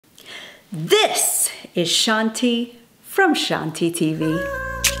This is Shanti from Shanti TV.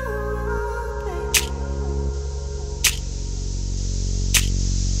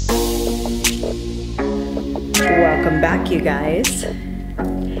 Welcome back, you guys.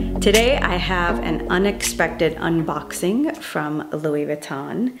 Today I have an unexpected unboxing from Louis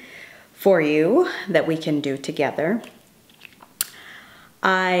Vuitton for you that we can do together.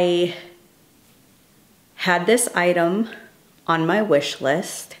 I had this item on my wish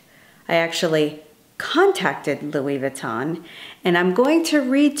list. I actually contacted Louis Vuitton, and I'm going to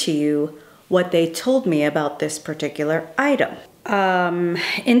read to you what they told me about this particular item.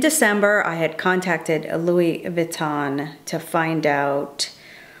 In December, I had contacted Louis Vuitton to find out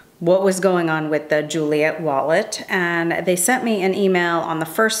what was going on with the Juliette wallet, and they sent me an email on the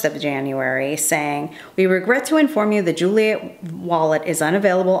 1st of January saying, "We regret to inform you the Juliette wallet is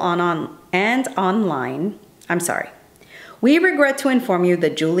unavailable online. We regret to inform you the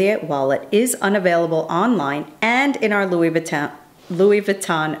Juliette wallet is unavailable online and in our Louis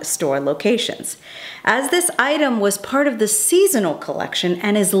Vuitton store locations. As this item was part of the seasonal collection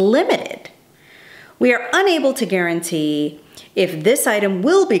and is limited, we are unable to guarantee if this item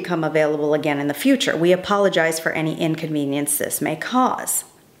will become available again in the future. We apologize for any inconvenience this may cause."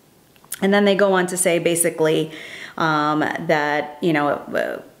 And then they go on to say basically that, you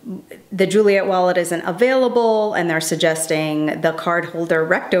know, the Juliette wallet isn't available, and they're suggesting the cardholder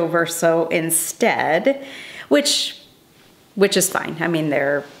recto verso instead, which is fine. I mean,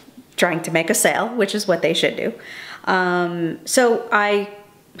 they're trying to make a sale, which is what they should do. So I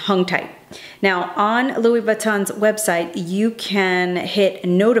hung tight. Now, on Louis Vuitton's website, you can hit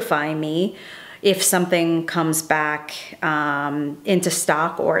notify me if something comes back into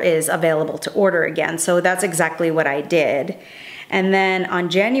stock or is available to order again. So that's exactly what I did. And then on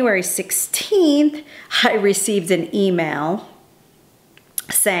January 16th, I received an email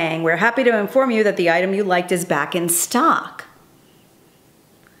saying, "We're happy to inform you that the item you liked is back in stock."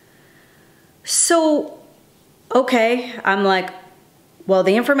 So, okay, I'm like, well,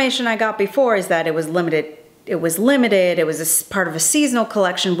 the information I got before is that it was limited. It was part of a seasonal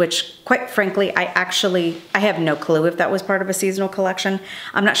collection, which quite frankly, I have no clue if that was part of a seasonal collection.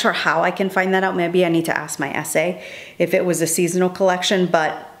 I'm not sure how I can find that out. Maybe I need to ask my SA if it was a seasonal collection,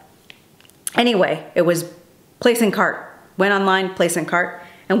 but anyway, it was place in cart. Went online, place in cart.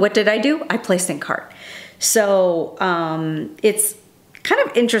 And what did I do? I placed in cart. So it's kind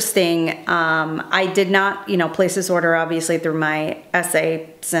of interesting. I did not, place this order obviously through my SA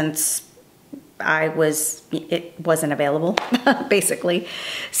since it wasn't available, basically.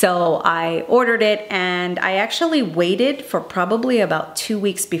 So I ordered it, and I actually waited for probably about 2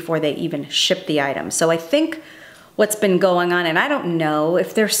 weeks before they even shipped the item. So I think what's been going on, and I don't know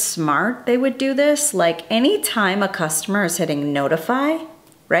if they're smart, they would do this, like anytime a customer is hitting notify,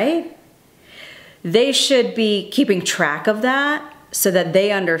 right? They should be keeping track of that so that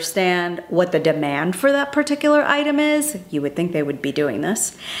they understand what the demand for that particular item is. You would think they would be doing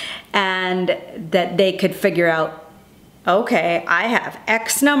this. And that they could figure out, okay, I have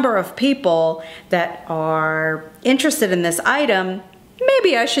X number of people that are interested in this item.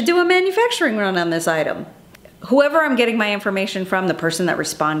 Maybe I should do a manufacturing run on this item. Whoever I'm getting my information from, the person that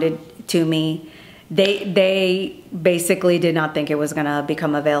responded to me, they basically did not think it was gonna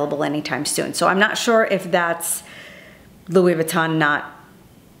become available anytime soon. So I'm not sure if that's Louis Vuitton not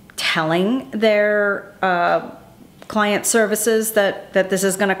telling their client services that this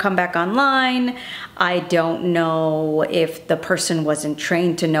is going to come back online. I don't know if the person wasn't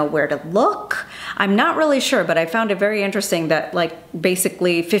trained to know where to look. I'm not really sure, but I found it very interesting that like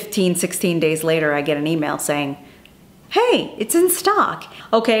basically 15, 16 days later, I get an email saying, "Hey, it's in stock."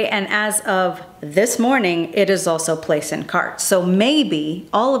 Okay, and as of this morning, it is also placed in cart. So maybe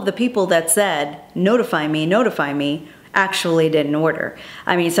all of the people that said, notify me, actually didn't order.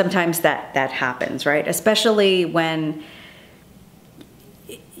 I mean, sometimes that happens, right? Especially when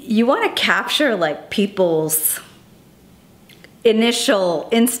you want to capture like people's initial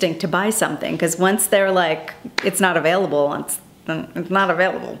instinct to buy something, because once they're like, it's not available, it's not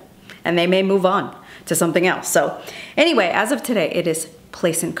available, and they may move on to something else. So anyway, as of today, it is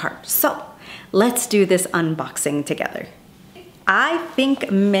placed in cart. So let's do this unboxing together. I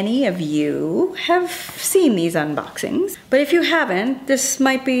think many of you have seen these unboxings, but if you haven't, this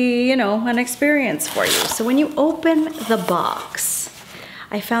might be, an experience for you. So when you open the box,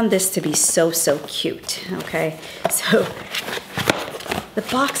 I found this to be so cute, okay? So the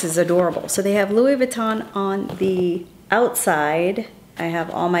box is adorable. So they have Louis Vuitton on the outside. I have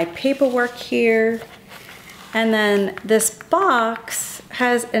all my paperwork here. And then this box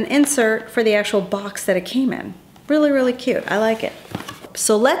has an insert for the actual box that it came in. Really, really cute. I like it. envelope.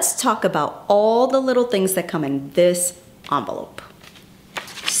 So let's talk about all the little things that come in this envelope.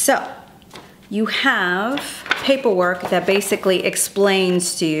 So you have paperwork that basically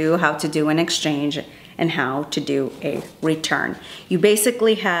explains to you how to do an exchange and how to do a return. You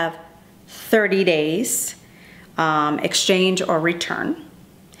basically have 30 days exchange or return.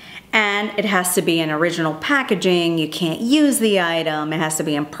 And it has to be in original packaging. You can't use the item. It has to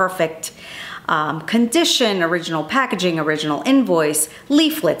be in perfect condition, original packaging, original invoice,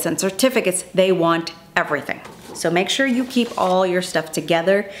 leaflets and certificates. They want everything. So make sure you keep all your stuff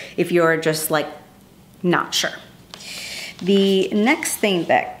together if you're just like not sure. The next thing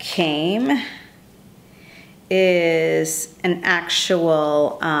that came is an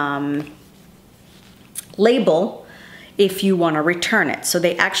actual label if you want to return it. So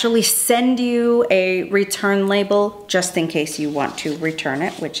they actually send you a return label just in case you want to return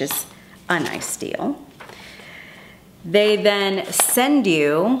it, which is a nice deal. They then send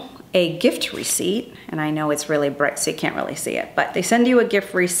you a gift receipt, and I know it's really bright so you can't really see it, but they send you a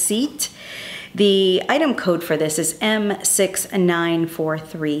gift receipt. The item code for this is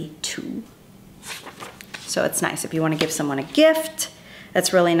M69432. So it's nice if you want to give someone a gift.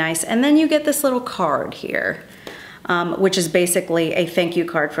 That's really nice. And then you get this little card here, which is basically a thank you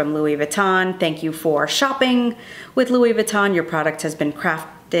card from Louis Vuitton. Thank you for shopping with Louis Vuitton. Your product has been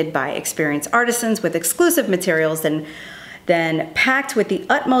crafted by experienced artisans with exclusive materials and then packed with the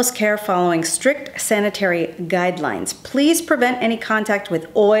utmost care following strict sanitary guidelines. Please prevent any contact with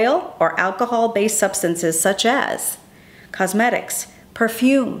oil or alcohol-based substances such as cosmetics,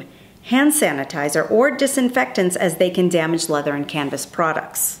 perfume, hand sanitizer, or disinfectants as they can damage leather and canvas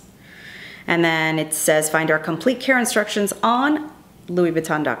products. And then it says find our complete care instructions on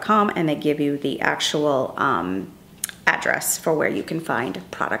louisvuitton.com, and they give you the actual address for where you can find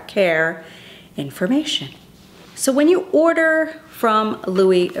product care information. So when you order from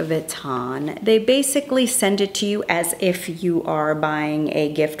Louis Vuitton, they basically send it to you as if you are buying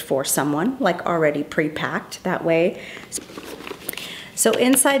a gift for someone, like already pre-packed that way. So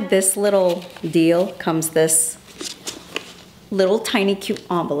inside this little deal comes this little tiny cute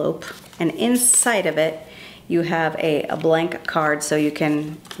envelope, and inside of it you have a blank card so you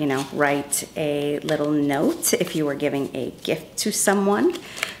can, you know, write a little note if you were giving a gift to someone.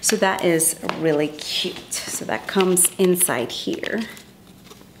 So that is really cute. So that comes inside here.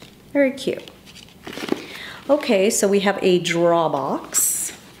 Very cute. Okay, so we have a draw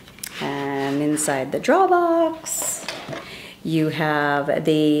box, and inside the draw box you have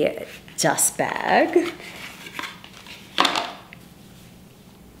the dust bag.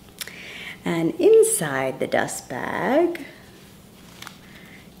 And inside the dust bag,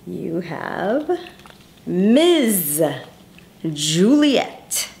 you have Ms.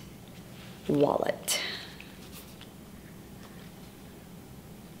 Juliette wallet.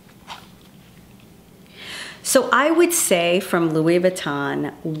 So I would say from Louis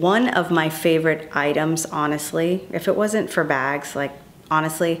Vuitton, one of my favorite items, honestly, if it wasn't for bags, like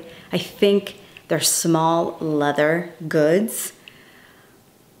honestly, I think their small leather goods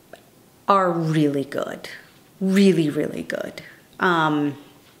are really good, really, really good. I've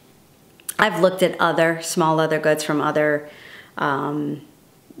looked at other small leather goods from other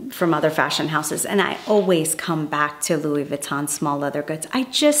fashion houses, and I always come back to Louis Vuitton small leather goods. I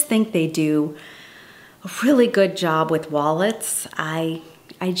just think they do a really good job with wallets. I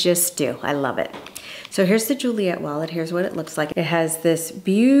just do. I love it. So here's the Juliette wallet. Here's what it looks like. It has this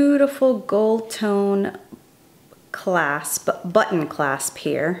beautiful gold tone clasp, button clasp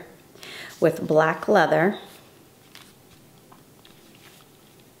here with black leather.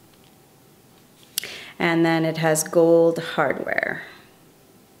 And then it has gold hardware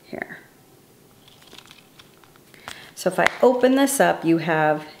here. So if I open this up, you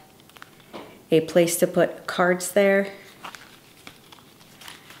have a place to put cards there.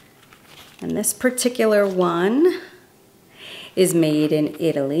 And this particular one is made in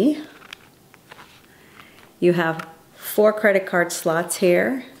Italy. You have 4 credit card slots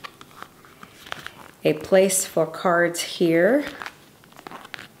here, a place for cards here.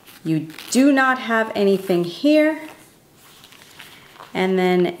 You do not have anything here. And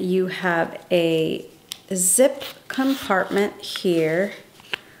then you have a zip compartment here,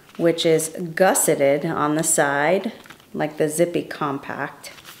 which is gusseted on the side, like the Zippy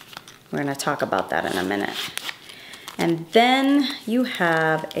Compact. We're gonna talk about that in a minute. And then you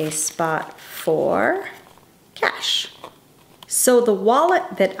have a spot for cash. So the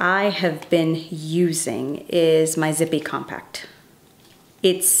wallet that I have been using is my Zippy Compact.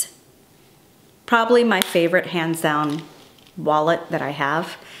 It's probably my favorite hands down wallet that I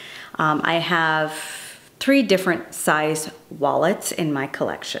have. I have 3 different size wallets in my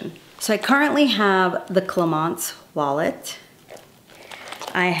collection. So I currently have the Clemence wallet.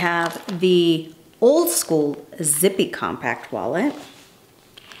 I have the old school Zippy compact wallet.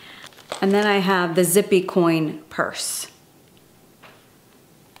 And then I have the Zippy Coin purse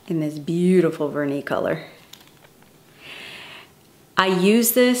in this beautiful vernis color. I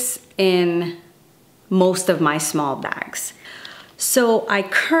use this in most of my small bags. So I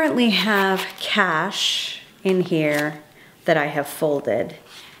currently have cash in here that I have folded.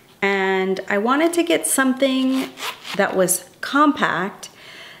 And I wanted to get something that was compact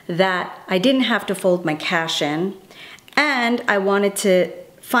that I didn't have to fold my cash in. And I wanted to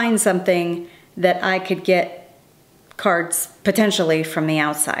find something that I could get cards potentially from the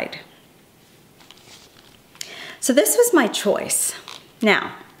outside. So this was my choice.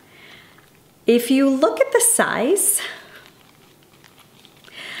 Now, if you look at the size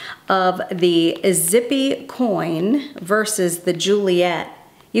of the Zippy Coin versus the Juliette,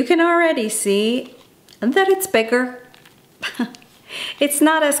 you can already see that it's bigger. It's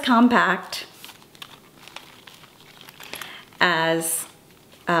not as compact as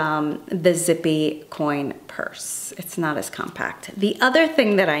the Zippy Coin purse. It's not as compact. The other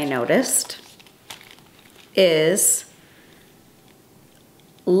thing that I noticed is,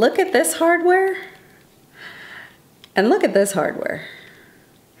 look at this hardware and look at this hardware.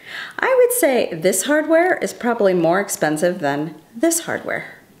 I would say this hardware is probably more expensive than this hardware.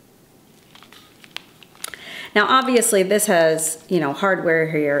 Now obviously this has, you know,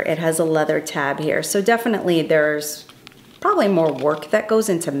 hardware here, it has a leather tab here, so definitely there's probably more work that goes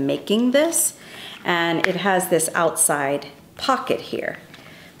into making this, and it has this outside pocket here.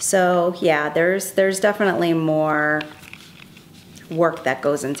 So yeah, there's definitely more work that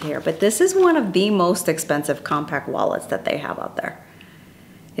goes into here, but this is one of the most expensive compact wallets that they have out there.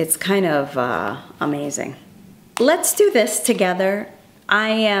 It's kind of amazing. Let's do this together. I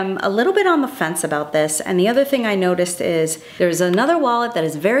am a little bit on the fence about this, and the other thing I noticed is there's another wallet that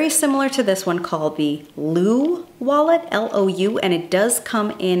is very similar to this one called the Lou wallet, L-O-U, and it does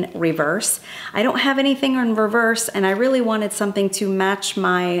come in reverse. I don't have anything in reverse, and I really wanted something to match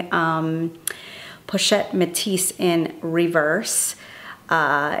my pochette Matisse in reverse,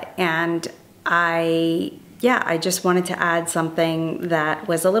 and I just wanted to add something that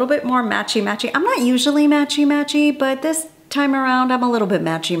was a little bit more matchy-matchy. I'm not usually matchy-matchy, but this time around I'm a little bit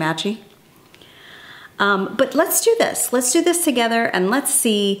matchy-matchy. But let's do this. Let's do this together, and let's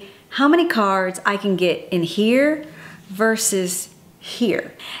see how many cards I can get in here versus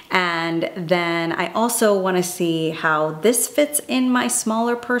here. And then I also want to see how this fits in my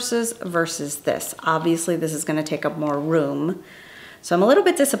smaller purses versus this. Obviously this is going to take up more room, so I'm a little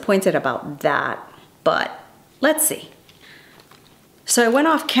bit disappointed about that, but let's see. So I went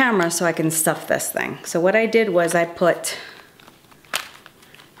off camera so I can stuff this thing. So what I did was I put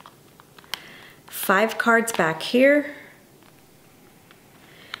 5 cards back here.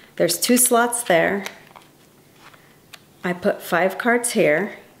 There's 2 slots there. I put 5 cards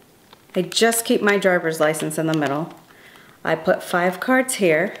here. I just keep my driver's license in the middle. I put 5 cards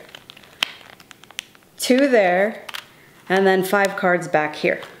here, 2 there, and then 5 cards back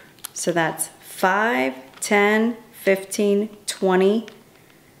here. So that's 5, 10, 15, 20,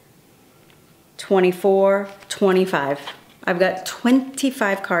 24, 25. I've got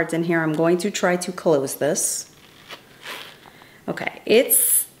 25 cards in here. I'm going to try to close this. Okay,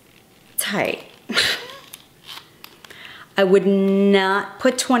 it's tight. I would not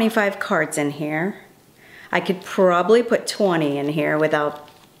put 25 cards in here. I could probably put 20 in here without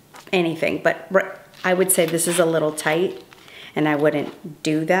anything, but I would say this is a little tight and I wouldn't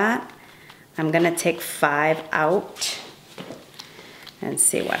do that. I'm gonna take 5 out and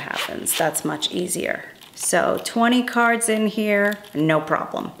see what happens. That's much easier. So 20 cards in here, no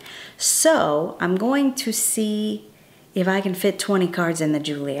problem. So I'm going to see if I can fit 20 cards in the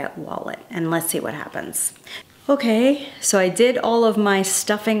Juliette wallet, and let's see what happens. Okay, so I did all of my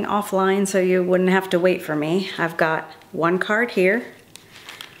stuffing offline so you wouldn't have to wait for me. I've got 1 card here.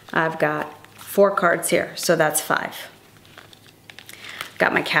 I've got 4 cards here, so that's 5.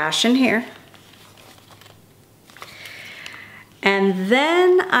 Got my cash in here. And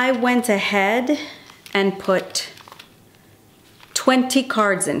then I went ahead and put 20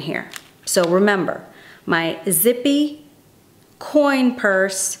 cards in here. So remember, my Zippy Coin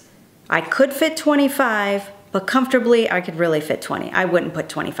purse, I could fit 25, but comfortably I could really fit 20. I wouldn't put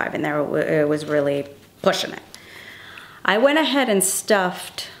 25 in there, it was really pushing it. I went ahead and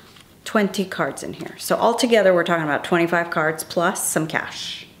stuffed 20 cards in here. So altogether we're talking about 25 cards plus some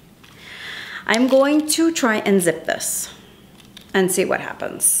cash. I'm going to try and zip this and see what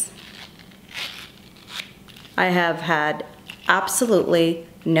happens. I have had absolutely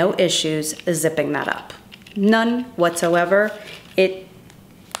no issues zipping that up. None whatsoever.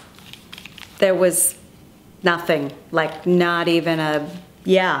 There was nothing, like not even a,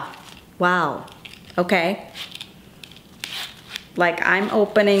 yeah, wow, okay. Like I'm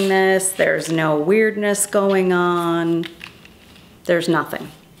opening this, there's no weirdness going on. There's nothing.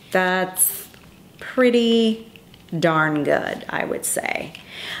 That's pretty darn good, I would say.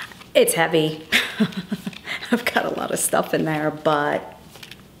 It's heavy. I've got a lot of stuff in there, but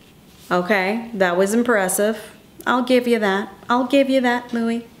okay, that was impressive. I'll give you that. I'll give you that,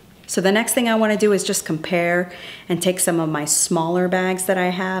 Louis. So the next thing I want to do is just compare and take some of my smaller bags that I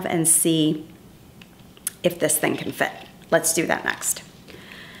have and see if this thing can fit. Let's do that next.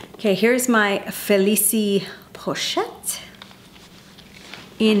 Okay, here's my Felicie pochette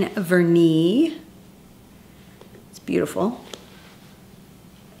in vernis. It's beautiful.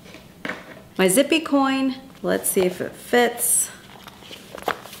 My Zippy Coin, let's see if it fits.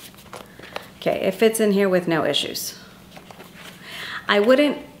 Okay, it fits in here with no issues. I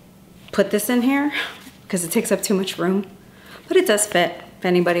wouldn't put this in here because it takes up too much room, but it does fit if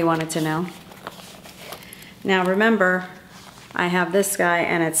anybody wanted to know. Now remember, I have this guy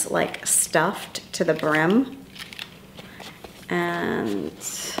and it's like stuffed to the brim, and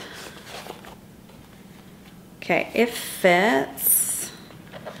okay, it fits,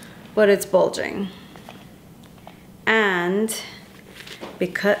 but it's bulging. And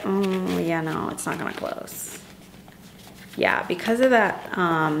because, oh yeah, no, it's not gonna close. Yeah, because of that,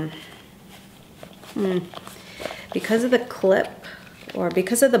 because of the clip, or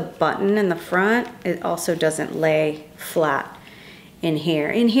because of the button in the front, it also doesn't lay flat in here.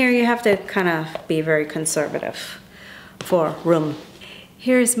 In here, you have to kind of be very conservative for room.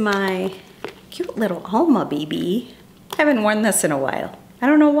 Here's my cute little Alma BB. I haven't worn this in a while. I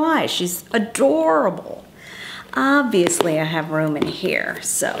don't know why. She's adorable. Obviously, I have room in here,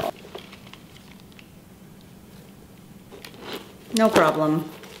 so no problem.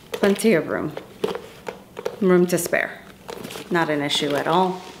 Plenty of room. Room to spare. Not an issue at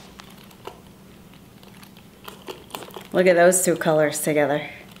all. Look at those two colors together.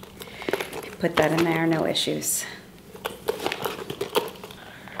 Put that in there, no issues.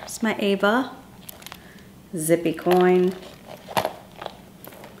 Here's my Ava. Zippy Coin.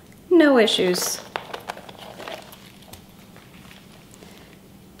 No issues.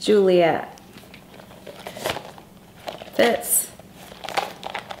 Juliette. Fits.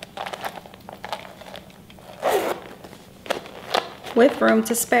 With room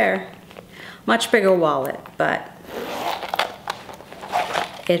to spare. Much bigger wallet, but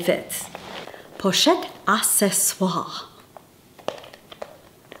it fits. Pochette accessoire.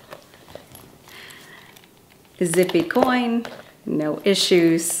 Zippy Coin, no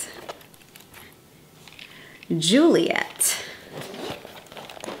issues. Juliette.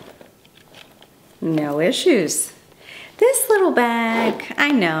 No issues. This little bag,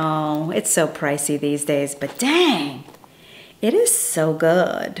 I know, it's so pricey these days, but dang, it is so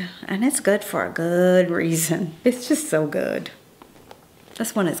good. And it's good for a good reason. It's just so good.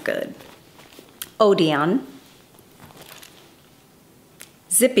 This one is good. Odeon.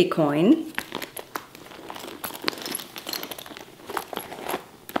 Zippy Coin.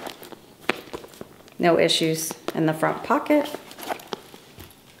 No issues in the front pocket.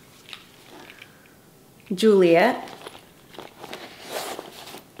 Juliette.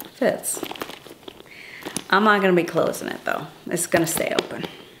 Fits. I'm not gonna be closing it though. It's gonna stay open.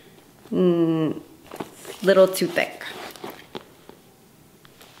 Little too thick.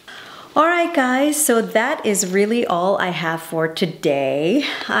 All right guys, so that is really all I have for today.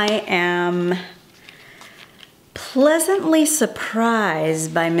 I am pleasantly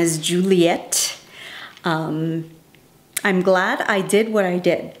surprised by Ms. Juliette. I'm glad I did what I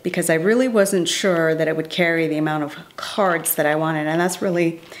did because I really wasn't sure that it would carry the amount of cards that I wanted, and that's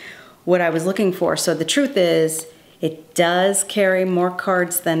really what I was looking for. So the truth is, it does carry more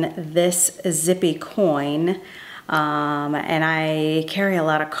cards than this Zippy Coin, and I carry a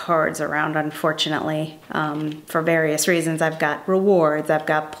lot of cards around, unfortunately, for various reasons. I've got rewards, I've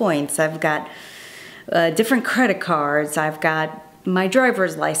got points, I've got different credit cards, I've got my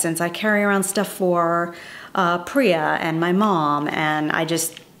driver's license, I carry around stuff for Priya and my mom, and I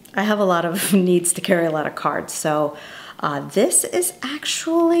have a lot of needs to carry a lot of cards. So this is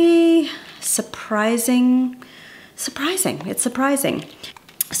actually surprising. It's surprising.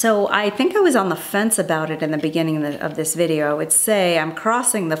 So I think I was on the fence about it in the beginning of this video. I would say I'm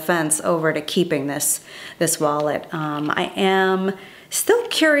crossing the fence over to keeping this wallet. I am still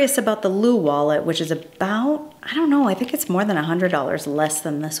curious about the Lou wallet, which is about I don't know, I think it's more than $100 less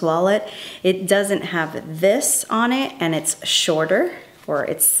than this wallet. It doesn't have this on it, and it's shorter, or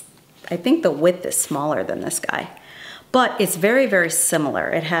I think the width is smaller than this guy. But it's very, very similar.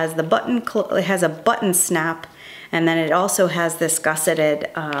 It has the button, it has a button snap, and then it also has this gusseted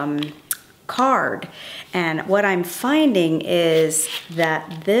card. And what I'm finding is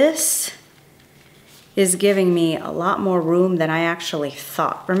that this is giving me a lot more room than I actually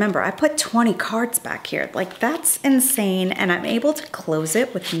thought. Remember, I put 20 cards back here. Like, that's insane, and I'm able to close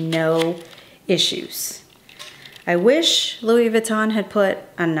it with no issues. I wish Louis Vuitton had put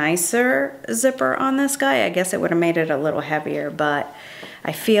a nicer zipper on this guy. I guess it would have made it a little heavier, but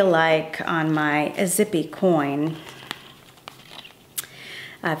I feel like on my Zippy Coin,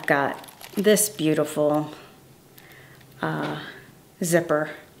 I've got this beautiful zipper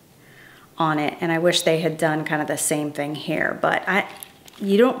on it, and I wish they had done kind of the same thing here, but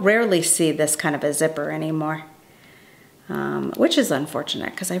you don't rarely see this kind of a zipper anymore, which is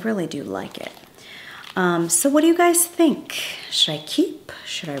unfortunate because I really do like it. So what do you guys think? Should I keep?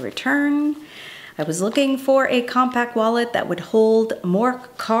 Should I return? I was looking for a compact wallet that would hold more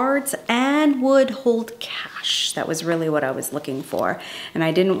cards and would hold cash. That was really what I was looking for. And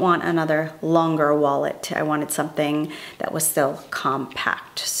I didn't want another longer wallet. I wanted something that was still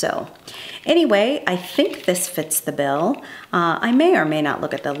compact. So anyway, I think this fits the bill. I may or may not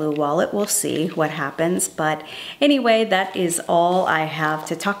look at the Lou wallet. We'll see what happens. But anyway, that is all I have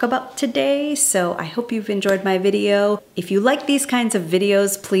to talk about today. So I hope you've enjoyed my video. If you like these kinds of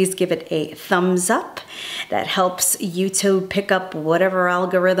videos, please give it a thumbs up. That helps YouTube pick up whatever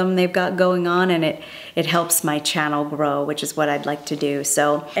algorithm they've got going on, and it helps my channel grow, which is what I'd like to do.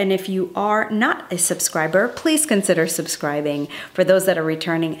 So, and if you are not a subscriber, please consider subscribing. For those that are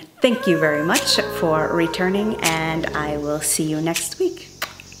returning, thank you very much for returning, and I will see you next week.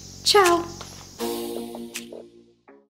 Ciao.